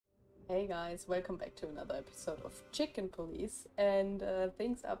Hey guys, welcome back to another episode of Chicken Police, and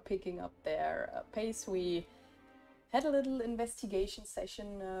things are picking up their pace. We had a little investigation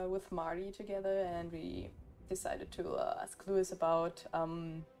session with Marty together, and we decided to ask Lewis about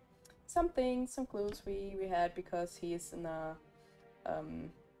some clues we had, because he's in a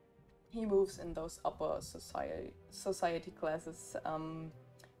he moves in those upper society classes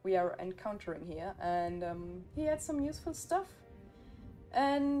we are encountering here, and he had some useful stuff.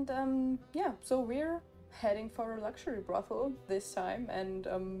 And yeah, so we're heading for a luxury brothel this time,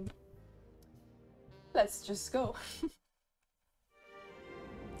 and let's just go.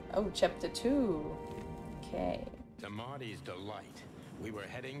 Oh, chapter 2. Okay. To Marty's delight, we were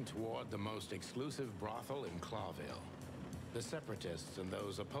heading toward the most exclusive brothel in Clawville. The separatists and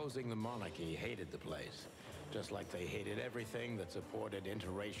those opposing the monarchy hated the place, just like they hated everything that supported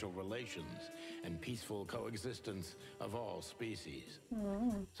interracial relations and peaceful coexistence of all species.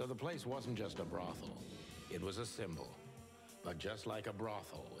 So the place wasn't just a brothel, it was a symbol. But just like a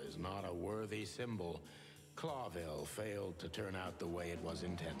brothel is not a worthy symbol, Clawville failed to turn out the way it was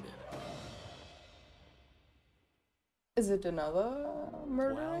intended. Is it another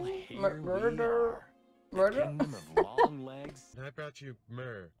murder? Well, Murder? Kingdom of long legs. I brought you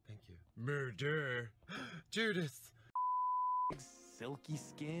thank you. Murder. Judas. Silky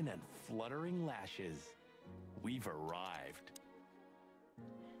skin and fluttering lashes. We've arrived.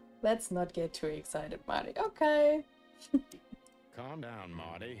 Let's not get too excited, Marty. Okay. Calm down,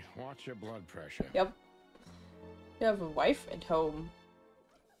 Marty. Watch your blood pressure. Yep. You have a wife at home.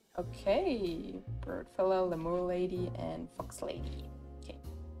 Okay. Bird fella, lemur lady, and fox lady. Okay.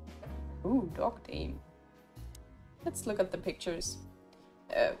 Ooh, dog dame. Let's look at the pictures.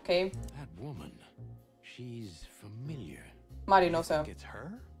 Okay. That woman, she's familiar. Marty knows her. Think it's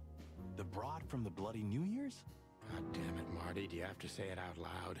her? The broad from the Bloody New Year's? God damn it, Marty. Do you have to say it out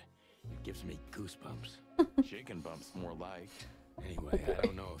loud? It gives me goosebumps. Chicken bumps more like. Anyway, I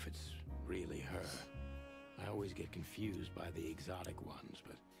don't know if it's really her. I always get confused by the exotic ones,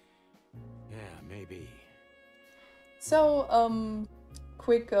 but yeah, maybe. So,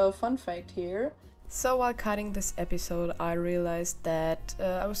 quick fun fact here. So while cutting this episode, I realized that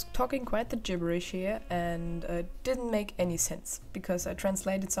I was talking quite the gibberish here, and it didn't make any sense, because I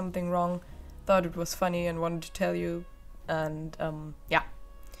translated something wrong, thought it was funny and wanted to tell you, and yeah.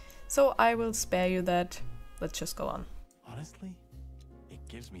 So I will spare you that. Let's just go on. Honestly, it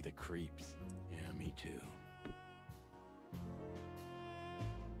gives me the creeps. Yeah, me too.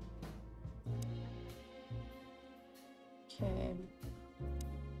 Okay.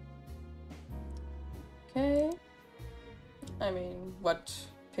 Okay. I mean, what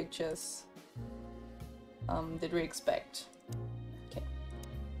pictures did we expect? Okay.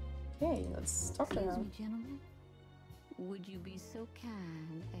 Okay, let's talk to her. Excuse me, gentlemen. Would you be so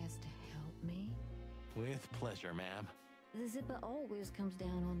kind as to help me? With pleasure, ma'am. The zipper always comes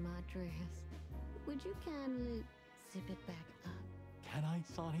down on my dress. Would you kindly zip it back up? Can I,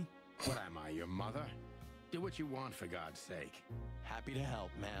 Sonny? What am I, your mother? Do what you want, for God's sake. Happy to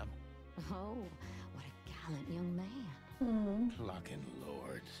help, ma'am. Oh, what a gallant young man. Clucking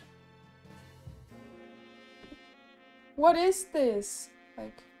lords. What is this?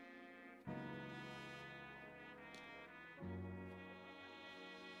 Like...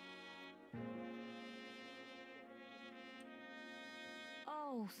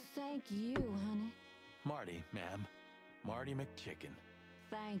 Oh, thank you, honey. Marty, ma'am. Marty McChicken.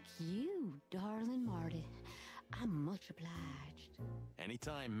 Thank you, darling Marty. I'm much obliged.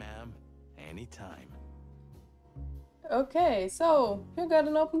 Anytime, ma'am. Anytime. Okay, so you got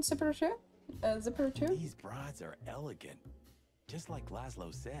an open zipper too? Zipper too? These brides are elegant. Just like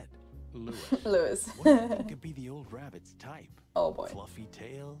Laszlo said. Lewis. Lewis. What do you think could be the old rabbit's type? Oh boy. Fluffy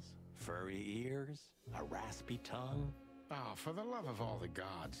tails, furry ears, a raspy tongue. Oh, for the love of all the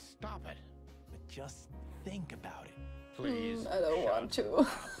gods, stop it. But just think about it. Please. I don't shut want to. up,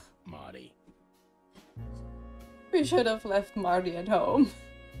 Marty. We should have left Marty at home.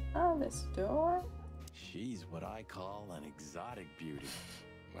 Oh, this door? She's what I call an exotic beauty.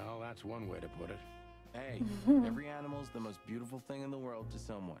 Well, that's one way to put it. Hey, every animal's the most beautiful thing in the world to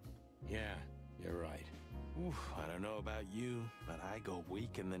someone. Yeah, you're right. Oof, I don't know about you, but I go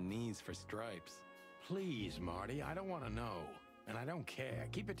weak in the knees for stripes. Please, Marty, I don't want to know. And I don't care.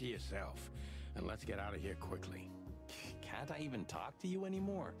 Keep it to yourself. And let's get out of here quickly. Can't I even talk to you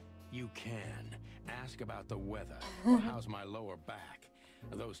anymore? You can. Ask about the weather. Or how's my lower back.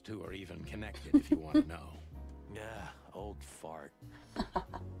 Those two are even connected if you want to know. Yeah, old fart.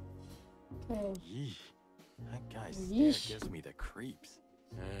 Okay. Yeesh. That guy's stare Yeesh. gives me the creeps.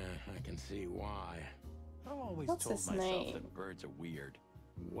 I can see why. I've always What's told his myself name? that birds are weird.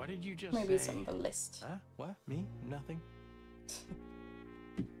 What did you just Maybe say? it's on the list. Huh? What? Me? Nothing?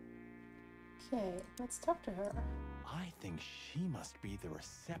 Okay, let's talk to her. I think she must be the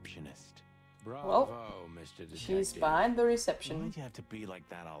receptionist. Bravo, Mr. Detective. She's behind the reception. Why'd you have to be like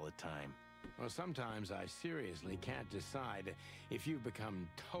that all the time? Well, sometimes I seriously can't decide if you've become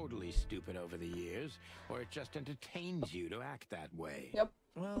totally stupid over the years, or it just entertains you to act that way. Yep.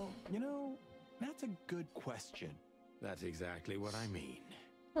 Well, you know, that's a good question. That's exactly what I mean.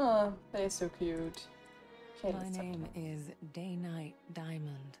 Oh, they're so cute. Okay, My let's talk to name is Day-Night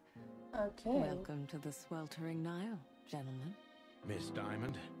Diamond. her. Okay. Welcome to the Sweltering Nile, gentlemen. Miss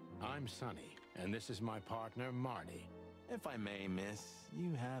Diamond, I'm Sonny, and this is my partner, Marty. If I may, miss,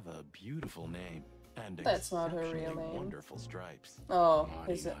 you have a beautiful name. And That's not her real exceptionally name. wonderful stripes. Oh,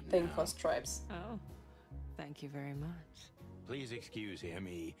 Marty, he's a not thing now. for stripes. Oh, thank you very much. Please excuse him.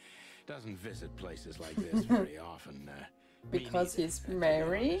 He doesn't visit places like this very often. Me Because neither, he's to be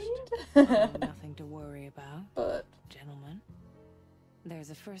married? honest. Oh, nothing to worry about, But gentlemen.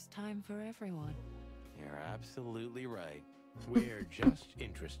 There's a first time for everyone. You're absolutely right. We're just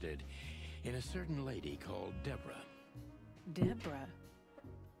interested in a certain lady called Deborah. Deborah.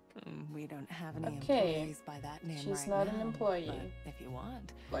 We don't have any Okay. employees by that name She's right not now. an employee. But if you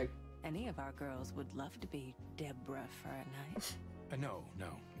want, like, any of our girls would love to be Deborah for a night. No.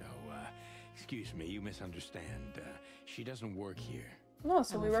 Excuse me, you misunderstand. She doesn't work here. no,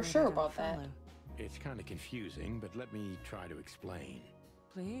 so I'm we were afraid sure I don't about that. follow. It's kind of confusing, but let me try to explain.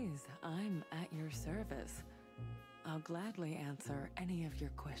 Please, I'm at your service. I'll gladly answer any of your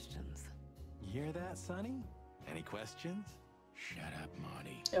questions. You hear that, Sonny? Any questions? Shut up,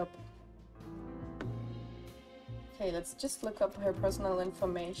 Marty. Yep. Okay, let's just look up her personal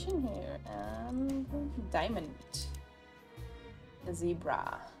information here. Diamond. A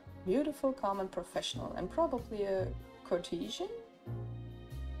zebra. Beautiful, calm, and professional. And probably a courtesan?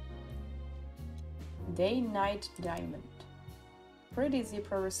 Day-Night Diamond. Pretty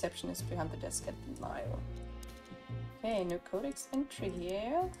zebra receptionist behind the desk at the Nile. Okay, new codex entry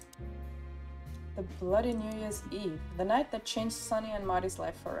here. The Bloody New Year's Eve, the night that changed Sonny and Marty's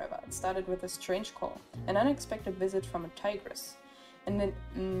life forever. It started with a strange call, an unexpected visit from a tigress, and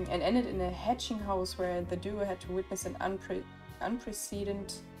ended in a hatching house where the duo had to witness an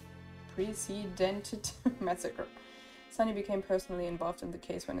unprecedented massacre. Sonny became personally involved in the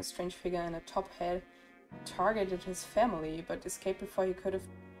case when a strange figure in a top hat targeted his family, but escaped before he could have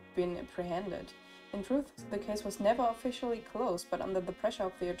been apprehended. In truth, the case was never officially closed, but under the pressure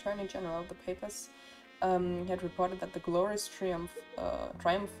of the Attorney General, the papers had reported that the glorious triumph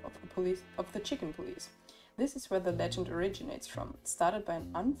of the chicken police. This is where the legend originates from. It started by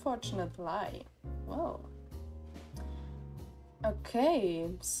an unfortunate lie. Well. Okay,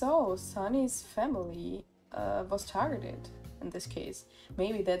 so Sonny's family was targeted in this case.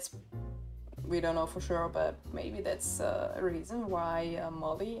 Maybe that's, we don't know for sure, but maybe that's a reason why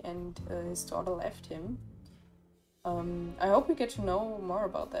Molly and his daughter left him. I hope we get to know more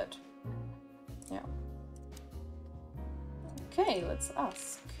about that. Yeah. Okay, let's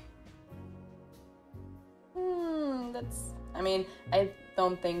ask. That's, I mean, I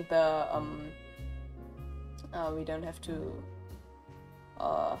don't think the, we don't have to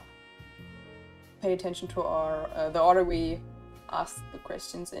pay attention to our, the order we asked the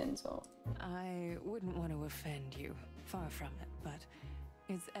questions in, so. I wouldn't want to offend you, far from it, but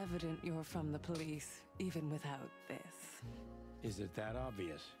it's evident you're from the police, even without this. Is it that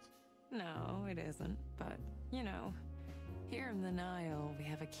obvious? No, it isn't, but, you know, here in the Nile, we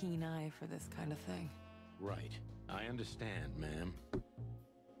have a keen eye for this kind of thing. Right. I understand, ma'am.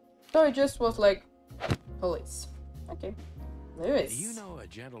 So it just was like, police. Okay. Lewis. Do you know a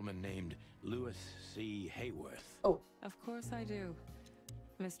gentleman named Louis C. Hayworth? Oh. Of course I do.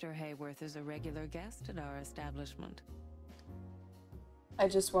 Mr. Hayworth is a regular guest at our establishment. I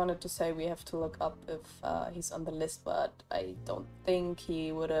just wanted to say we have to look up if he's on the list, but I don't think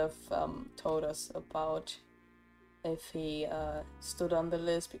he would have told us about if he stood on the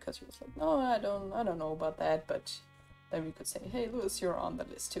list, because he was like, no, I don't know about that, but then we could say, hey, Louis, you're on the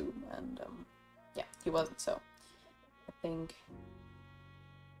list too, and yeah, he wasn't, so I think,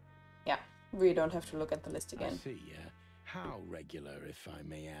 yeah, we don't have to look at the list again. I see. How regular, if I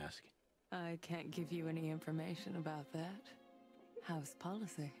may ask? I can't give you any information about that. House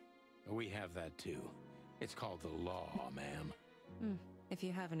policy. We have that too. It's called the law, ma'am. If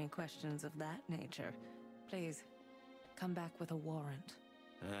you have any questions of that nature, please come back with a warrant.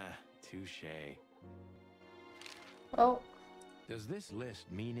 Touche. Well, Does this list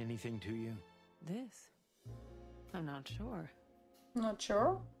mean anything to you? This? I'm not sure. not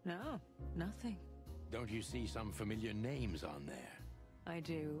sure. No, nothing. Don't you see some familiar names on there? I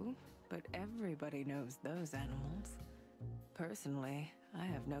do, but everybody knows those animals. Personally, I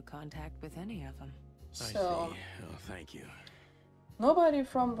have no contact with any of them. I see. So Oh, thank you. nobody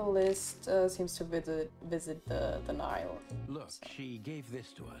from the list seems to visit the Nile. Look, she gave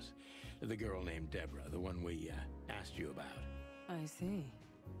this to us. The girl named Deborah, the one we asked you about. I see.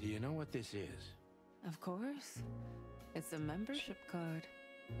 Do you know what this is? Of course. It's a membership card.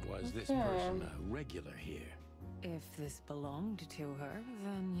 Was this Okay. person a regular here? If this belonged to her,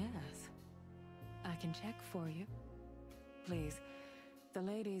 then yes. I can check for you. Please, the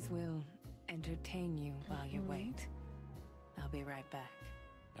ladies will entertain you while you wait. I'll be right back.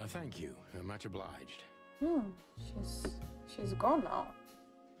 Thank you. Much obliged. She's gone now.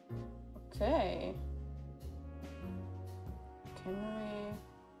 Okay. Can we?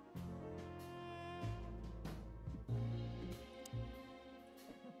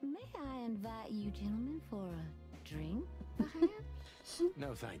 May I invite you gentlemen for a drink, perhaps?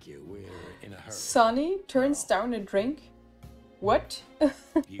 No, thank you. We're in a hurry. Sonny turns down a drink. What?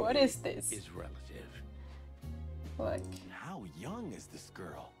 What Beauty is this? Is relative. Like, How young is this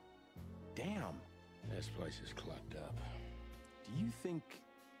girl? Damn. This place is clubbed up. Do you think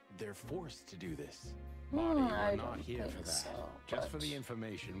they're forced to do this? Marty, we're I not don't here think for that. so, Just for but- the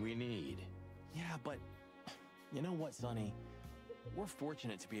information we need. Yeah, but you know what, Sonny? We're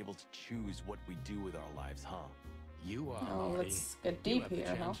fortunate to be able to choose what we do with our lives, huh? You are, Oh, Marty. let's get You deep have here,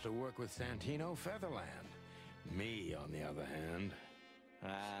 the huh? chance to work with Santino Featherland. Me, on the other hand.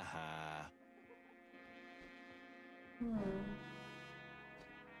 Aha.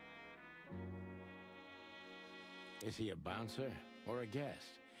 Is he a bouncer or a guest?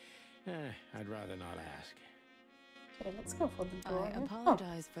 I'd rather not ask. okay, let's go for the door. I here.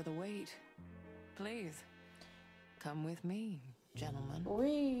 apologize for the wait. Please, come with me, gentlemen. Oh,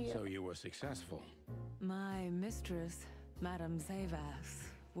 we So you were successful. My mistress, Madame Zavas,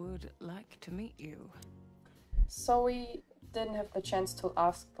 would like to meet you. So we didn't have the chance to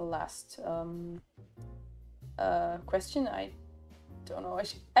ask the last question. I don't know.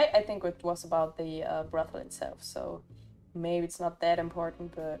 I think it was about the brothel itself. So maybe it's not that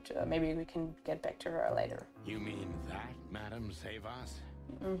important, but maybe we can get back to her later. You mean that, Madame Savas?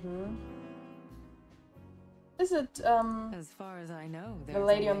 Is it As far as I know, the there's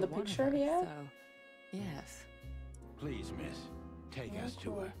lady on only the one of picture her, here? So, yes, Please, miss, take us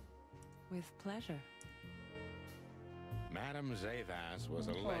to her. with pleasure. Madame Zavas was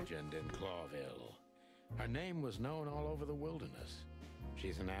a legend in Clawville. Her name was known all over the wilderness.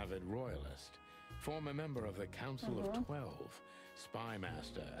 She's an avid royalist, former member of the Council of 12, spy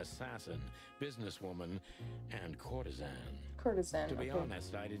master, assassin, businesswoman, and courtesan. courtesan? To be okay.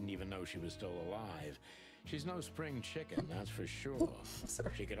 honest, I didn't even know she was still alive. She's no spring chicken, that's for sure.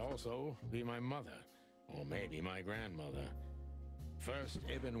 Sorry. She could also be my mother, or maybe my grandmother. First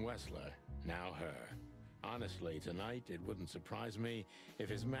Ibn Wessler, now her. Honestly, tonight it wouldn't surprise me if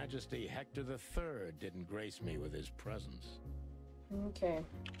His Majesty Hector III didn't grace me with his presence. Okay.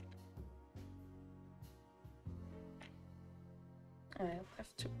 I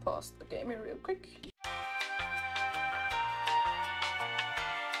have to pause the game here real quick.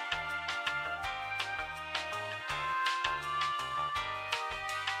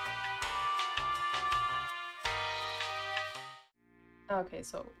 Okay,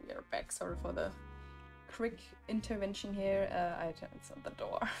 so we are back. Sorry for the quick intervention here. I turned on the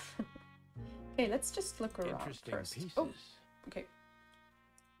door. Okay, let's just look around Interesting first. pieces. Oh, okay.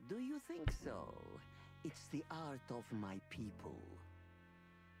 Do you think so? It's the art of my people.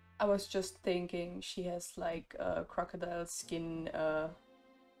 I was just thinking she has like a crocodile skin,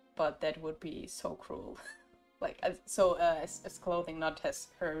 but that would be so cruel. Like, as clothing, not as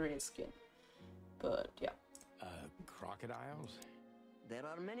her real skin. But yeah. Crocodiles? There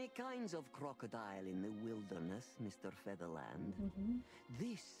are many kinds of crocodile in the wilderness, Mr. Featherland.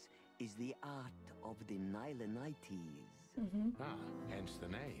 This is the art of the Nilenites. Ah, hence the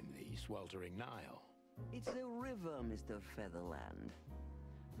name, the Sweltering Nile. It's a river, Mr. Featherland.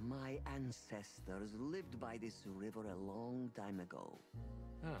 My ancestors lived by this river a long time ago.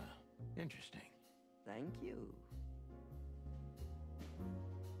 Ah, interesting. Thank you.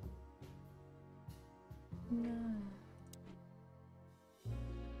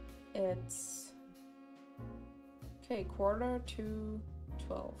 It's okay,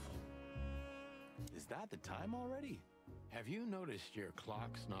 11:45. Is that the time already? Have you noticed your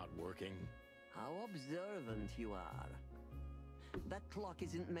clock's not working? How observant you are. That clock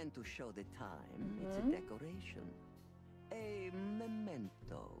isn't meant to show the time. It's a decoration. A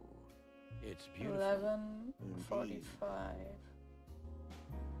memento. It's beautiful. 11:45.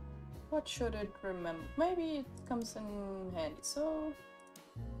 What should it remember? Maybe it comes in handy. So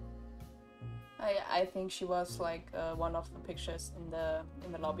I think she was like one of the pictures in the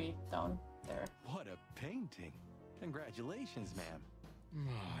lobby down there. What a painting! Congratulations, ma'am.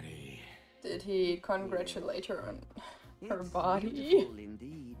 Marty. Did he congratulate her on her It's body? beautiful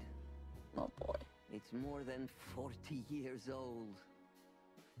indeed. Oh boy. It's more than 40 years old.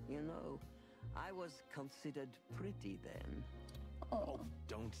 You know, I was considered pretty then. Oh,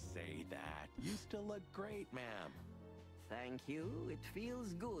 don't say that. You still look great, ma'am. Thank you. It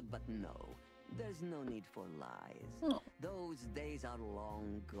feels good, but no. There's no need for lies. Oh. Those days are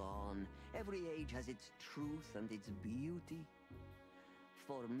long gone. Every age has its truth and its beauty.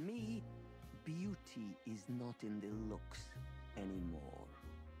 For me, beauty is not in the looks anymore.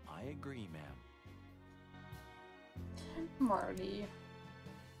 I agree, ma'am. Marty.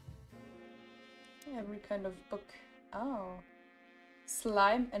 Every kind of book. Oh.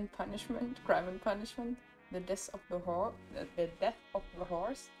 Slime and Punishment, Crime and Punishment, The Death of the Horse, The Death of the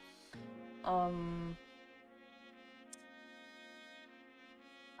Horse.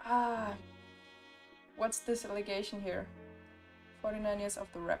 What's this allegation here? 49 years of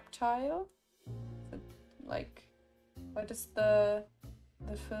the reptile? Is it like, what is the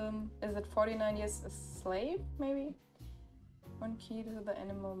film? Is it 49 years a slave, maybe? One key to the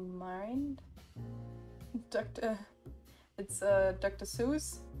animal mind? It's Dr.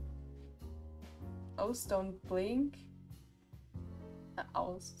 Seuss. Owls don't blink.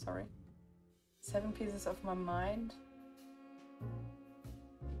 Owls, sorry. 7 pieces of my mind.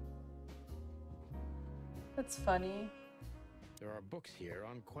 That's funny. There are books here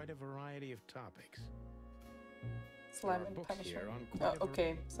on quite a variety of topics. Slime and punishment. Oh,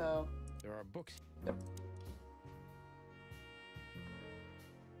 okay, so. There are books. Yep.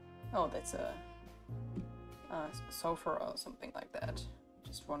 Oh, that's a sofa or something like that.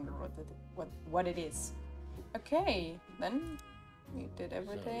 Just wonder what it is. Okay, then we did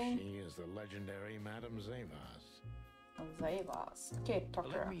everything. So she is the legendary Madame Zavas. Zavas. Okay, talk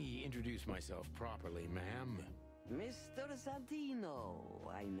to her. Let me introduce myself properly, ma'am. Mr. Santino,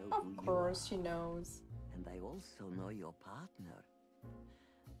 I know who you are. Of course she knows. And I also know your partner.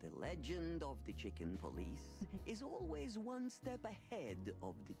 The legend of the chicken police is always one step ahead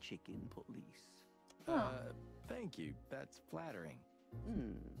of the chicken police. Thank you. That's flattering.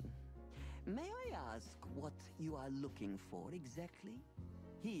 May I ask what you are looking for exactly?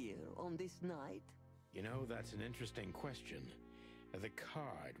 Here on this night? You know, that's an interesting question. The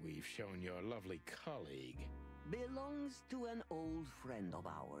card we've shown your lovely colleague Belongs to an old friend of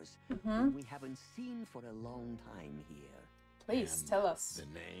ours whom we haven't seen for a long time here. Please tell us.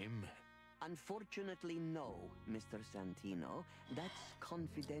 the name. Unfortunately, no, Mr. Santino. That's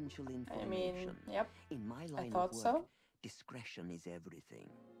confidential information. I mean, yep. In my line I thought of work, so. discretion is everything.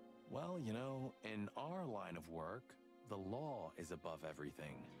 Well, you know, in our line of work, the law is above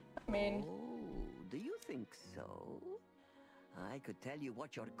everything. I mean, Oh, do you think so? I could tell you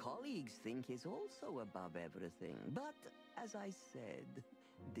what your colleagues think is also above everything, but as I said,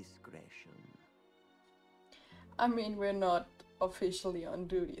 discretion. I mean, we're not officially on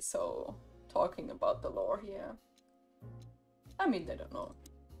duty, so talking about the law here. I mean, they don't know.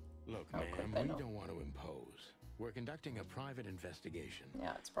 Look, How could ma'am, they we know? don't want to impose. We're conducting a private investigation.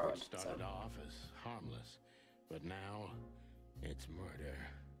 Yeah, it's private. Which started off as harmless, but now it's murder.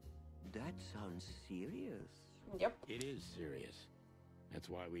 That sounds serious. Yep. It is serious. That's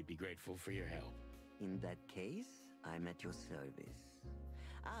why we'd be grateful for your help. In that case, I'm at your service.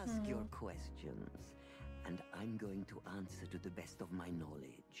 Ask your questions, and I'm going to answer to the best of my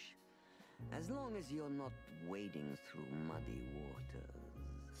knowledge. As long as you're not wading through muddy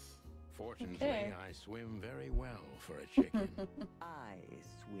waters. Fortunately, Okay. I swim very well for a chicken. I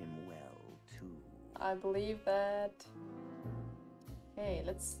swim well, too. I believe that. Okay,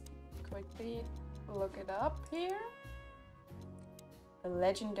 let's quickly look it up here. The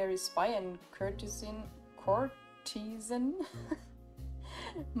legendary spy and courtesan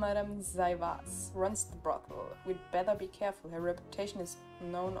Madame Zavas runs the brothel. We'd better be careful. Her reputation is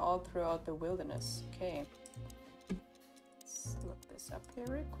known all throughout the wilderness. Okay. Let's look this up here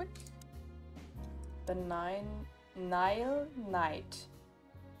real quick. The Nile Knight.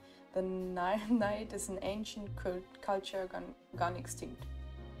 The Nile Knight is an ancient culture gone extinct.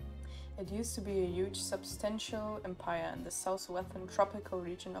 It used to be a huge, substantial empire in the southwestern tropical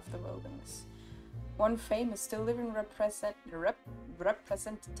region of the wilderness. One famous, still living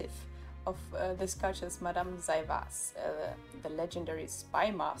representative of this culture is Madame Zavas, the legendary spy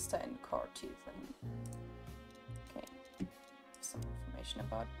master and courtesan. Okay, some information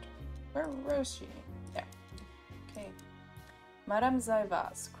about where is she? Yeah. Okay. Madame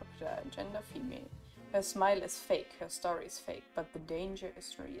Zavas, gender female. Her smile is fake, her story is fake, but the danger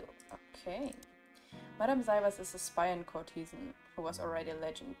is real. Okay. Madame Sivas is a spy and courtesan who was already a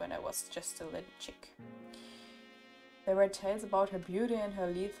legend when I was just a little chick. There were tales about her beauty and her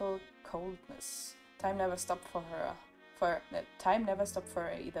lethal coldness. Time never stopped for her. Time never stopped for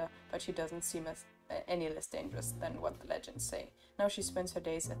her either, but she doesn't seem as any less dangerous than what the legends say. Now she spends her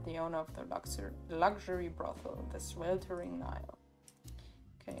days at the owner of the luxury brothel, the Sweltering Nile.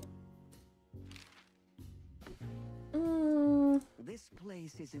 Okay. This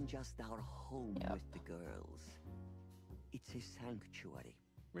place isn't just our home with the girls. It's a sanctuary.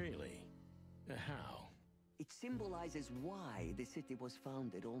 Really? How? It symbolizes why the city was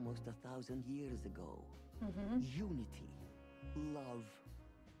founded almost 1,000 years ago. Unity, love,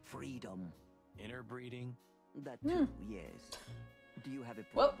 freedom. Interbreeding? That too, yes. Do you have a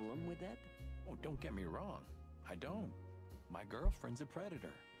problem with that? Oh, don't get me wrong. I don't. My girlfriend's a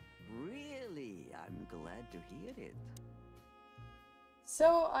predator. Really? I'm glad to hear it.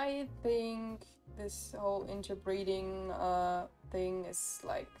 So I think this whole interbreeding thing is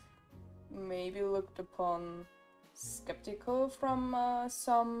like maybe looked upon skeptical from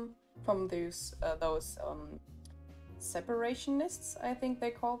those separationists, I think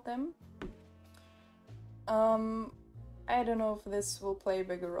they called them. I don't know if this will play a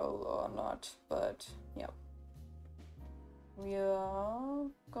bigger role or not, but yeah. We are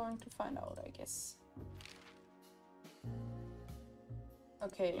going to find out, I guess.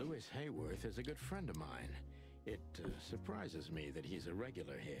 Okay. Lewis Hayworth is a good friend of mine. It surprises me that he's a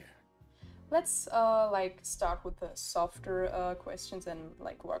regular here. Let's like start with the softer questions and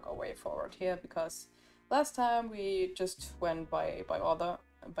like work our way forward here, because last time we just went by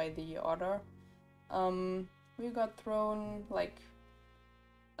the order. We got thrown like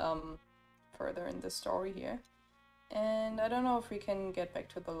further in the story here, and I don't know if we can get back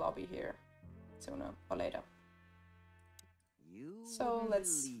to the lobby here sooner or later. So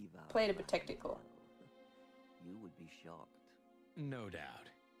let's play it a bit tactical. You would be shocked. No doubt.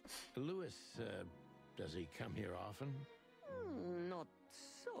 Lewis, does he come here often? Not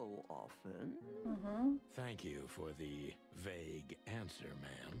so often. Thank you for the vague answer,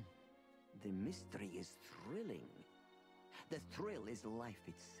 ma'am. The mystery is thrilling. The thrill is life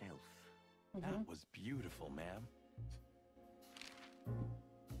itself. That was beautiful, ma'am.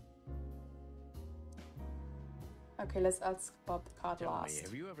 Okay, let's ask about the card Tell last. me,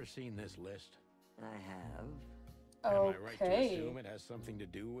 have you ever seen this list? I have. Am I right to Okay. assume it has something to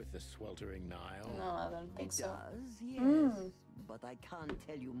do with the Sweltering Nile? No, I don't think It so. does, yes. But I can't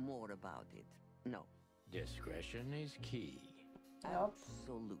tell you more about it. No. Discretion is key. Yep.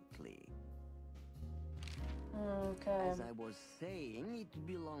 Absolutely. Okay. As I was saying, it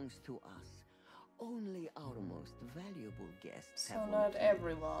belongs to us. Only our most valuable guests So have one not key.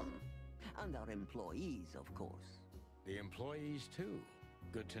 everyone. And our employees, of course. The employees, too.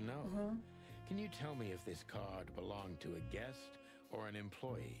 Good to know. Can you tell me if this card belonged to a guest or an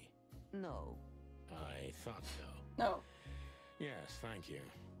employee? No. I thought so. No. Yes, thank you.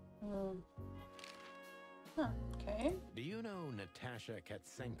 Okay. Do you know Natasha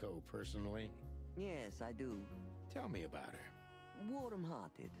Katsenko personally? Yes, I do. Tell me about her.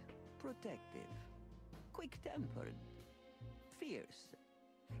 Warm-hearted, protective, quick-tempered, fierce.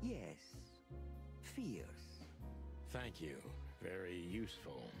 Yes, fierce. Thank you. Very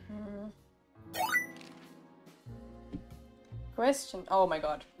useful. Question. Oh my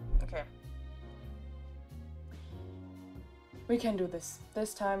god. Okay. We can do this.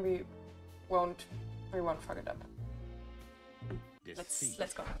 This time we won't fuck it up.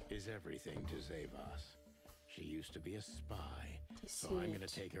 Let's go. Is everything to Zavas. She used to be a spy, so I'm gonna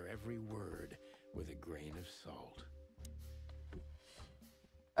take her every word with a grain of salt.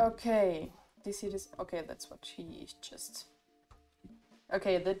 Okay. Deceit is okay. That's what she just.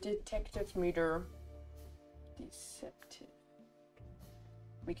 Okay, the detective meter. Deceptive.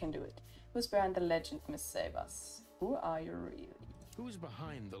 We can do it. Who's behind the legend, Miss Zavas? Who are you really? Who's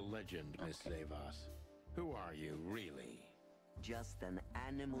behind the legend, Miss Zavas? Who are you really? Just an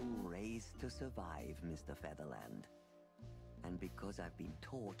animal raised to survive, Mr. Featherland. And because I've been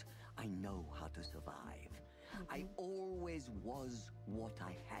taught, I know how to survive. I always was what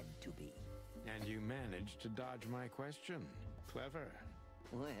I had to be. And you managed to dodge my question. Clever.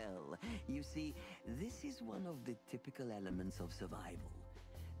 Well, you see, this is one of the typical elements of survival.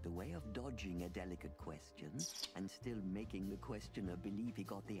 The way of dodging a delicate question and still making the questioner believe he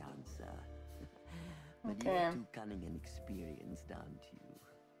got the answer. But you're too cunning and experienced, aren't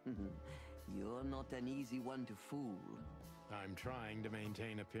you? You're not an easy one to fool. I'm trying to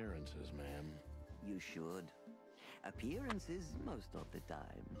maintain appearances, ma'am. You should. Appearances, most of the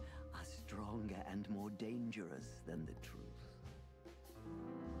time, are stronger and more dangerous than the truth.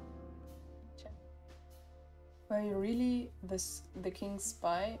 Were you really the king's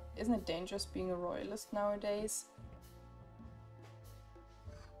spy? Isn't it dangerous being a royalist nowadays?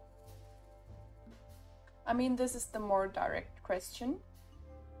 I mean, this is the more direct question.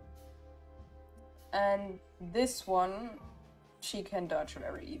 And this one, she can dodge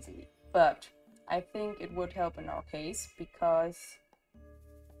very easily. But I think it would help in our case because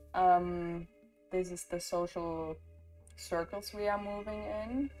this is the social circles we are moving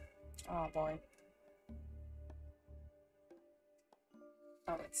in. Oh boy.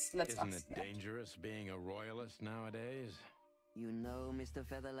 Oh, let's Isn't it dangerous being a royalist nowadays? You know, Mr.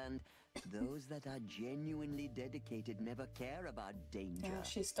 Featherland, those that are genuinely dedicated never care about danger. Yeah,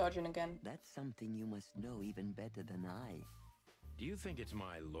 she's dodging again. That's something you must know even better than I. Do you think it's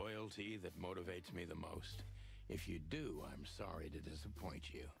my loyalty that motivates me the most? If you do, I'm sorry to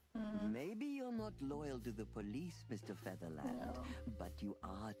disappoint you. Maybe you're not loyal to the police, Mr. Featherland, but you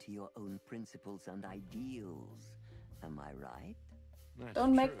are to your own principles and ideals. Am I right? That's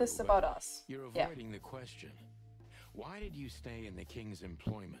Don't make true, this but about us. You're avoiding the question. Why did you stay in the king's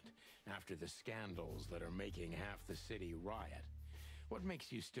employment after the scandals that are making half the city riot? What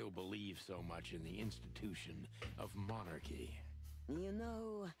makes you still believe so much in the institution of monarchy? You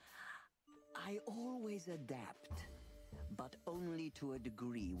know, I always adapt, but only to a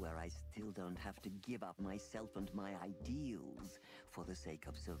degree where I still don't have to give up myself and my ideals for the sake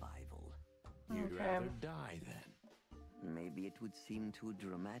of survival. You'd rather die then? Maybe it would seem too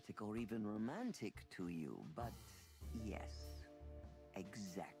dramatic or even romantic to you, but yes,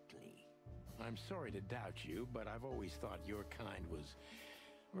 exactly. I'm sorry to doubt you, but I've always thought your kind was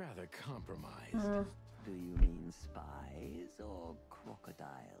rather compromised. Do you mean spies or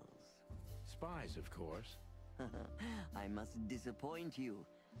crocodiles? Spies, of course. I must disappoint you,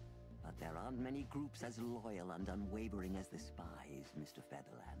 but there aren't many groups as loyal and unwavering as the spies, Mr.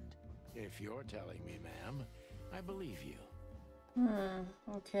 Featherland. If you're telling me, ma'am, I believe you.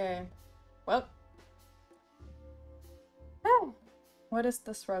 Okay. Well. Oh. What is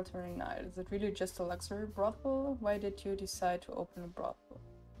the Sweltering Nile? Is it really just a luxury brothel? Why did you decide to open a brothel?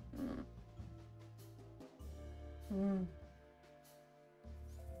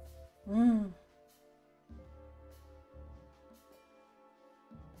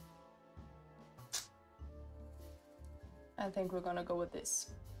 I think we're gonna go with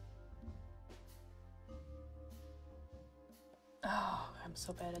this. Oh, I'm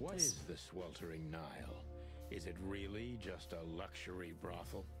so bad at What this. is the Sweltering Nile? Is it really just a luxury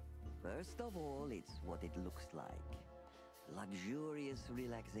brothel? First of all, it's what it looks like. Luxurious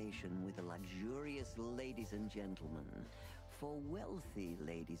relaxation with luxurious ladies and gentlemen. For wealthy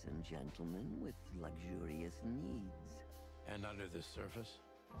ladies and gentlemen with luxurious needs. And under the surface?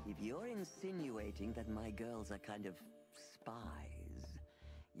 If you're insinuating that my girls are kind of spies,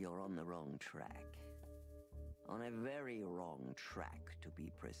 you're on the wrong track. On a very wrong track, to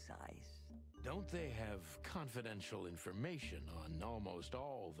be precise. Don't they have confidential information on almost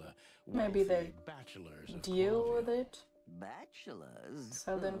all the Maybe they bachelors of deal Clawville? with it? Bachelors?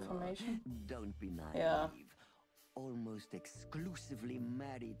 Sell the information? Don't be naive. Yeah. Almost exclusively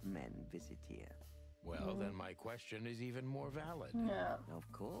married men visit here. Well, then my question is even more valid. Yeah. Of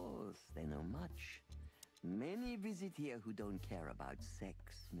course, they know much. Many visit here who don't care about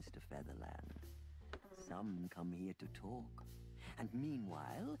sex, Mr. Featherland. Some come here to talk. And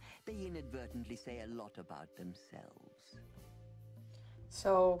meanwhile, they inadvertently say a lot about themselves.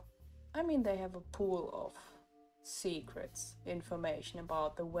 So, I mean, they have a pool of secrets, information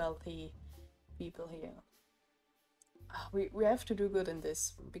about the wealthy people here. We have to do good in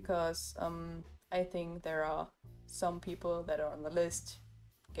this, because I think there are some people that are on the list,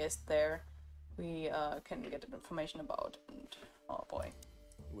 guessed there, we can get information about, and oh boy.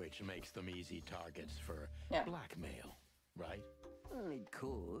 Which makes them easy targets for blackmail, right? It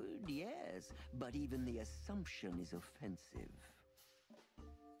could, yes, but even the assumption is offensive.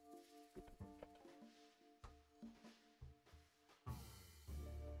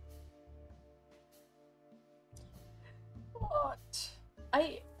 What?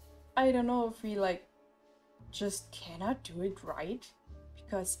 I don't know if we like just cannot do it right,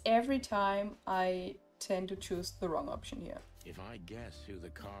 because every time I tend to choose the wrong option here. If I guess who the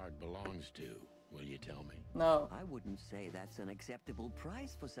card belongs to, will you tell me? No. I wouldn't say that's an acceptable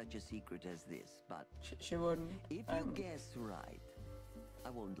price for such a secret as this, but She wouldn't. if you guess right, I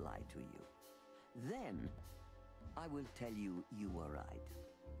won't lie to you. Then, I will tell you you were right.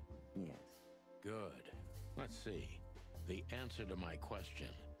 Yes. Good. Let's see. The answer to my question.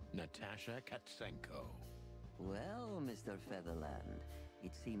 Natasha Katsenko. Well, Mr. Featherland,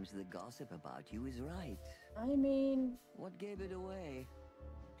 It seems the gossip about you is right. I mean... What gave it away?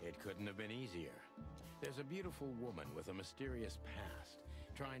 It couldn't have been easier. There's a beautiful woman with a mysterious past,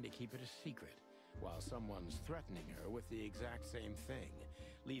 trying to keep it a secret, while someone's threatening her with the exact same thing,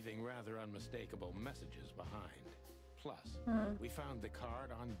 leaving rather unmistakable messages behind. Plus, we found the card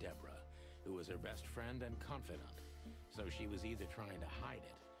on Deborah, who was her best friend and confidant, so she was either trying to hide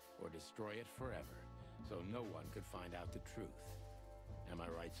it or destroy it forever, so no one could find out the truth. Am I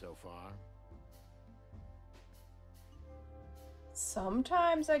right so far?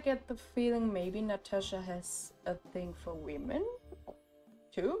 Sometimes I get the feeling maybe Natasha has a thing for women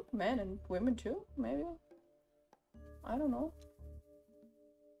too, men and women too, maybe. I don't know.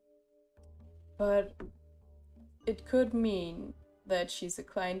 But it could mean that she's a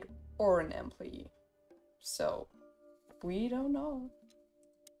client or an employee. So, we don't know.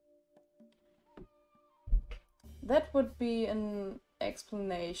 That would be an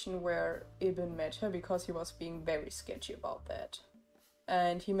explanation where Ibn met her, because he was being very sketchy about that.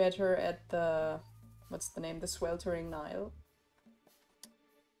 And he met her at the, what's the name, the Sweltering Nile.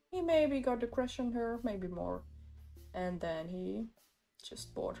 He maybe got a crush on her, maybe more. And then he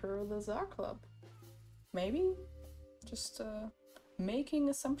just bought her the Tsar Club. Maybe? Just making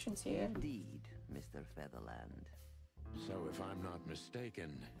assumptions here. Indeed, Mr. Featherland. So if I'm not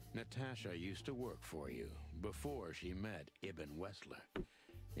mistaken, Natasha used to work for you before she met Ibn Wessler.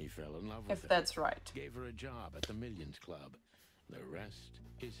 He fell in love with her. If that's right. Gave her a job at the Millions Club. The rest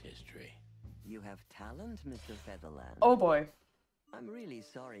is history. You have talent, Mr. Featherland. Oh boy. I'm really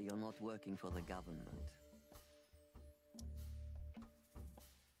sorry you're not working for the government.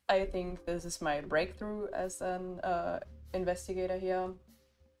 I think this is my breakthrough as an investigator here.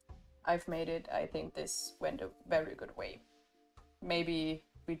 I've made it. I think this went a very good way. Maybe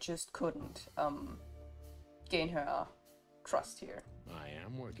we just couldn't gain her trust here. I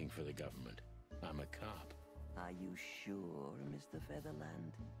am working for the government. I'm a cop. Are you sure, Mr.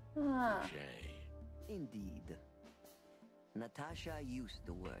 Featherland? Ah, Jay. Indeed. Natasha used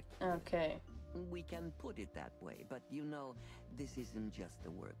to work. okay. We can put it that way, but you know, this isn't just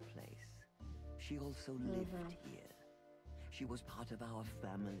a workplace. She also lived here. She was part of our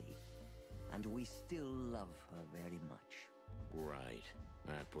family, and we still love her very much. Right.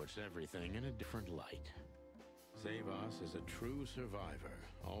 That puts everything in a different light. Save Us is a true survivor.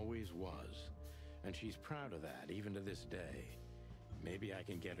 Always was. And she's proud of that, even to this day. Maybe I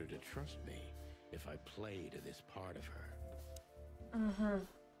can get her to trust me if I play to this part of her.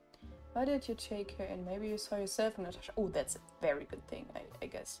 Why did you take her in? Maybe you saw yourself in Natasha. Oh, that's a very good thing, I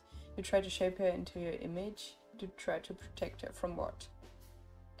guess. You try to shape her into your image. You try to protect her from what?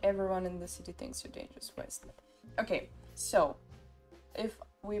 Everyone in the city thinks you're dangerous. Why is that? Okay, so if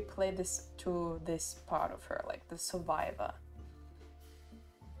we play this to this part of her, like the survivor.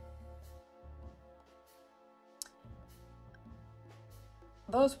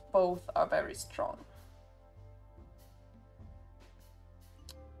 Those both are very strong.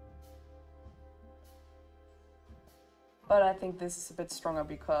 But I think this is a bit stronger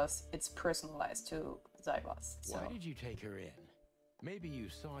because it's personalized to Zybus. So. Why did you take her in? Maybe you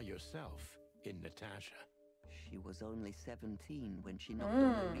saw yourself in Natasha. She was only 17 when she knocked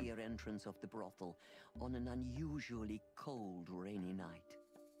on the rear entrance of the brothel on an unusually cold, rainy night.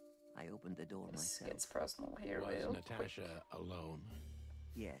 I opened the door This myself. gets personal here. Was real Natasha quick. alone?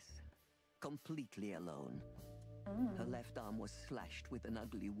 Yes, completely alone. Her left arm was slashed with an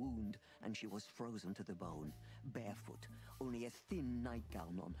ugly wound, and she was frozen to the bone, barefoot, only a thin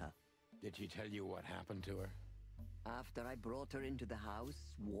nightgown on her. Did she tell you what happened to her? After I brought her into the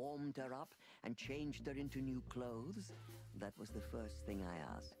house, warmed her up, and changed her into new clothes, that was the first thing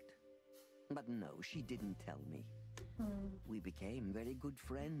I asked. But no, she didn't tell me. We became very good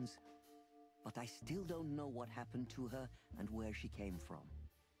friends, but I still don't know what happened to her and where she came from,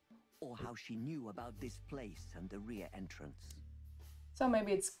 or how she knew about this place and the rear entrance. So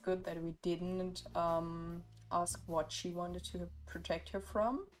maybe it's good that we didn't ask what she wanted to protect her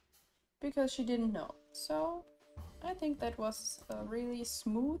from, because she didn't know. So I think that was a really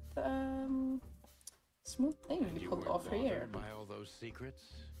smooth thing And we you pulled weren't off here. bothered by all those secrets?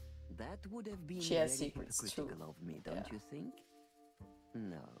 That would have been She has very secrets hypocritical too. of me, don't Yeah. you think?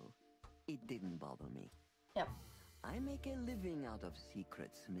 No, it didn't bother me. Yep. I make a living out of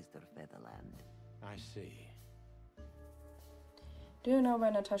secrets, Mr. Featherland. I see. Do you know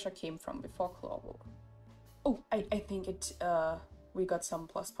where Natasha came from before Clawville? Oh, I think it we got some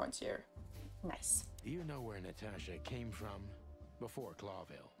plus points here. Nice. Do you know where Natasha came from before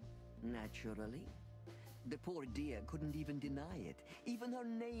Clawville? Naturally. The poor dear couldn't even deny it. Even her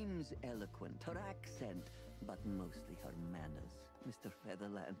name's eloquent, her accent, but mostly her manners. Mr.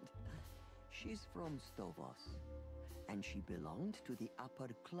 Featherland. She's from Stovos, and she belonged to the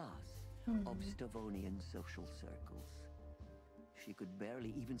upper class of Stavonian social circles. She could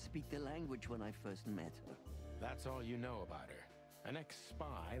barely even speak the language when I first met her. That's all you know about her. An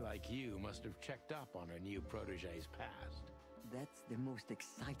ex-spy like you must have checked up on her new protege's past. That's the most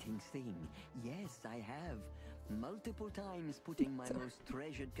exciting thing. Yes, I have. Multiple times putting my most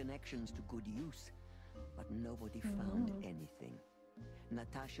treasured connections to good use. But nobody found anything.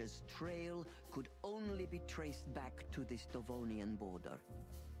 Natasha's trail could only be traced back to the Stavonian border.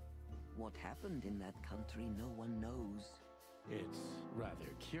 What happened in that country, no one knows. It's rather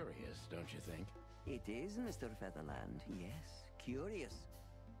curious, don't you think? It is, Mr. Featherland. Yes, curious.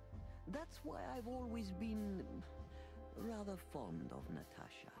 That's why I've always been rather fond of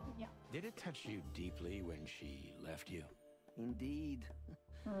Natasha. Yeah. Did it touch you deeply when she left you? Indeed,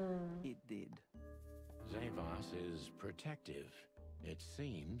 it did. Zavos is protective. It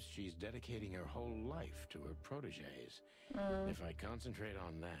seems she's dedicating her whole life to her proteges. If I concentrate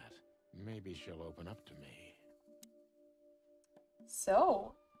on that, maybe she'll open up to me.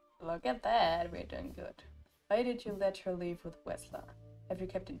 So, look at that. We're doing good. Why did you let her leave with Wessler? Have you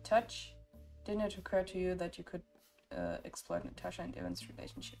kept in touch? Didn't it occur to you that you could exploit Natasha and Evan's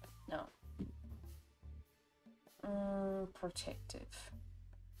relationship? No. Protective.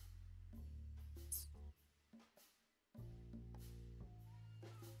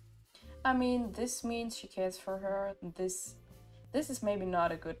 I mean, this means she cares for her. This is maybe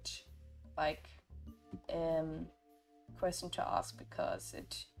not a good, like, question to ask, because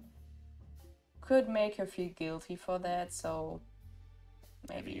it could make her feel guilty for that, so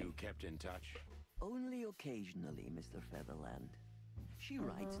maybe. Have you kept in touch? Only occasionally, Mr. Featherland. She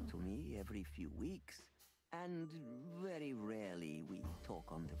writes to me every few weeks, and very rarely we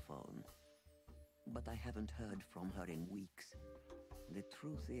talk on the phone. But I haven't heard from her in weeks. The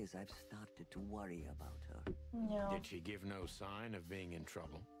truth is, I've started to worry about her. Yeah. Did she give no sign of being in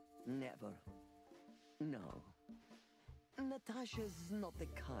trouble? Never. No. Natasha's not the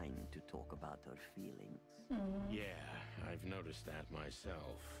kind to talk about her feelings. Yeah, I've noticed that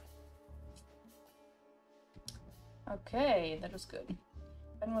myself. Okay, that was good.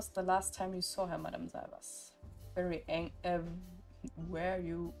 When was the last time you saw her, Madame Zavas? Were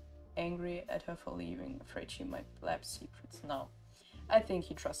you angry at her for leaving, afraid she might blab secrets? No. I think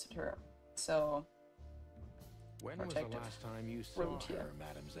he trusted her, so... When was the last time you saw her,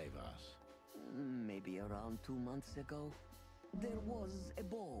 Madame Zavas? Maybe around 2 months ago. There was a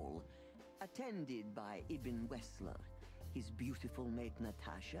ball, attended by Ibn Wessler, his beautiful mate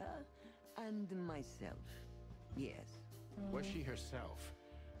Natasha, and myself. Yes. Was she herself?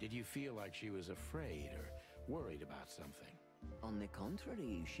 Did you feel like she was afraid or worried about something? On the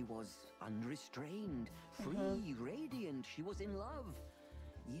contrary, she was unrestrained, free, radiant. She was in love.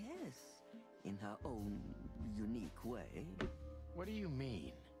 Yes, in her own unique way. What do you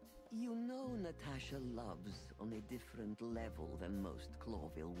mean? You know Natasha loves on a different level than most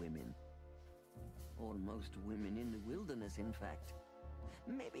Clawville women. Or most women in the wilderness, in fact.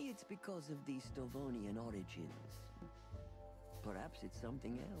 Maybe it's because of the Stavonian origins. Perhaps it's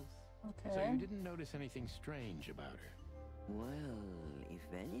something else. Okay. So you didn't notice anything strange about her? Well, if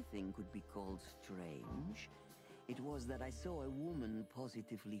anything could be called strange, it was that I saw a woman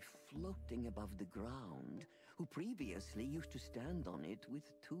positively floating above the ground, who previously used to stand on it with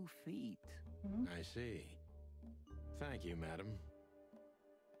 2 feet. I see. Thank you, madam.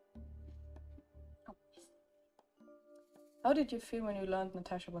 How did you feel when you learned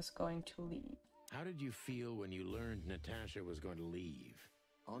Natasha was going to leave? How did you feel when you learned Natasha was going to leave?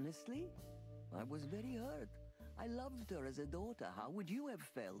 Honestly, I was very hurt. I loved her as a daughter. How would you have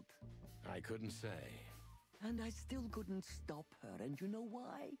felt? I couldn't say. And I still couldn't stop her, and you know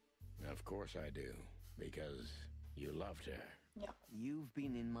why? Of course I do. Because you loved her. Yeah. You've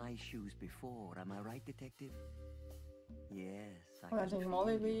been in my shoes before, am I right, detective? Yes, I Well, did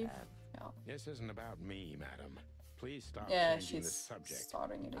Molly leave? Yeah. This isn't about me, madam. Please stop Yeah, changing the she's subject.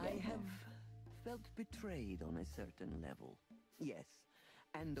 starting it again. I have felt betrayed on a certain level. Yes,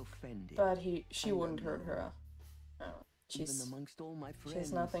 and offended. But she I wouldn't know. hurt her. No. Even amongst all my friends. She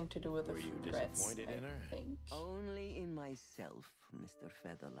has nothing to do with the Were you threats, disappointed in I her? think. Only in myself, Mr.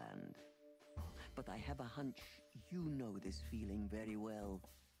 Featherland. But I have a hunch you know this feeling very well.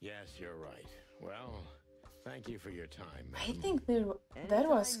 Yes, you're right. Well, thank you for your time, I madam. think that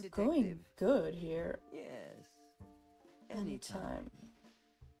was going good here. Yes. Anytime.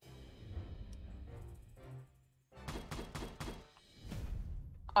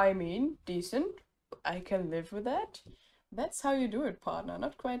 I mean, decent. I can live with that. That's how you do it, partner.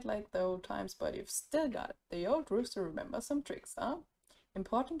 Not quite like the old times, but you've still got it. The old rooster remembers some tricks, huh?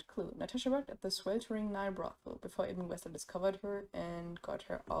 Important clue. Natasha worked at the Sweltering Nile brothel before Ibn Wessel discovered her and got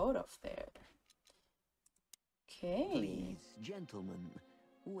her out of there. Okay. Please, gentlemen,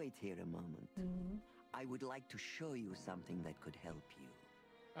 wait here a moment. I would like to show you something that could help you.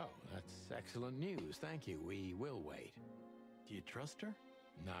 Oh, that's excellent news. Thank you. We will wait. Do you trust her?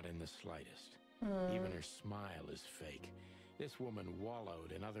 Not in the slightest. Even her smile is fake. This woman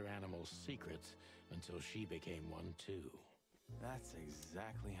wallowed in other animals' secrets until she became one too. That's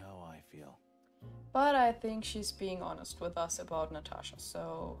exactly how I feel. But I think she's being honest with us about Natasha,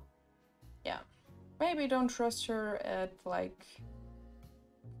 so yeah. Maybe don't trust her at like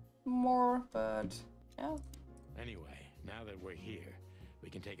more, but yeah. Anyway, now that we're here, we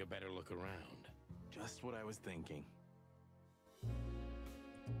can take a better look around. Just what I was thinking.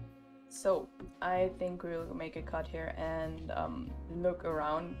 So, I think we'll make a cut here and look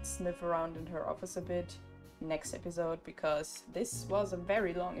around, sniff around in her office a bit next episode, because this was a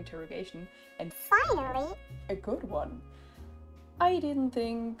very long interrogation and finally a good one. I didn't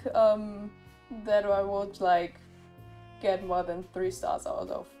think that I would like get more than 3 stars out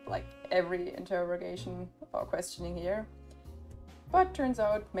of like every interrogation or questioning here, but turns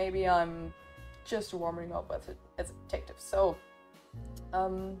out maybe I'm just warming up as a detective. So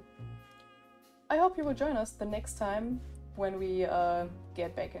I hope you will join us the next time when we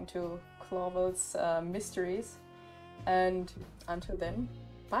get back into Clawville's mysteries. And until then,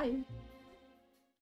 bye!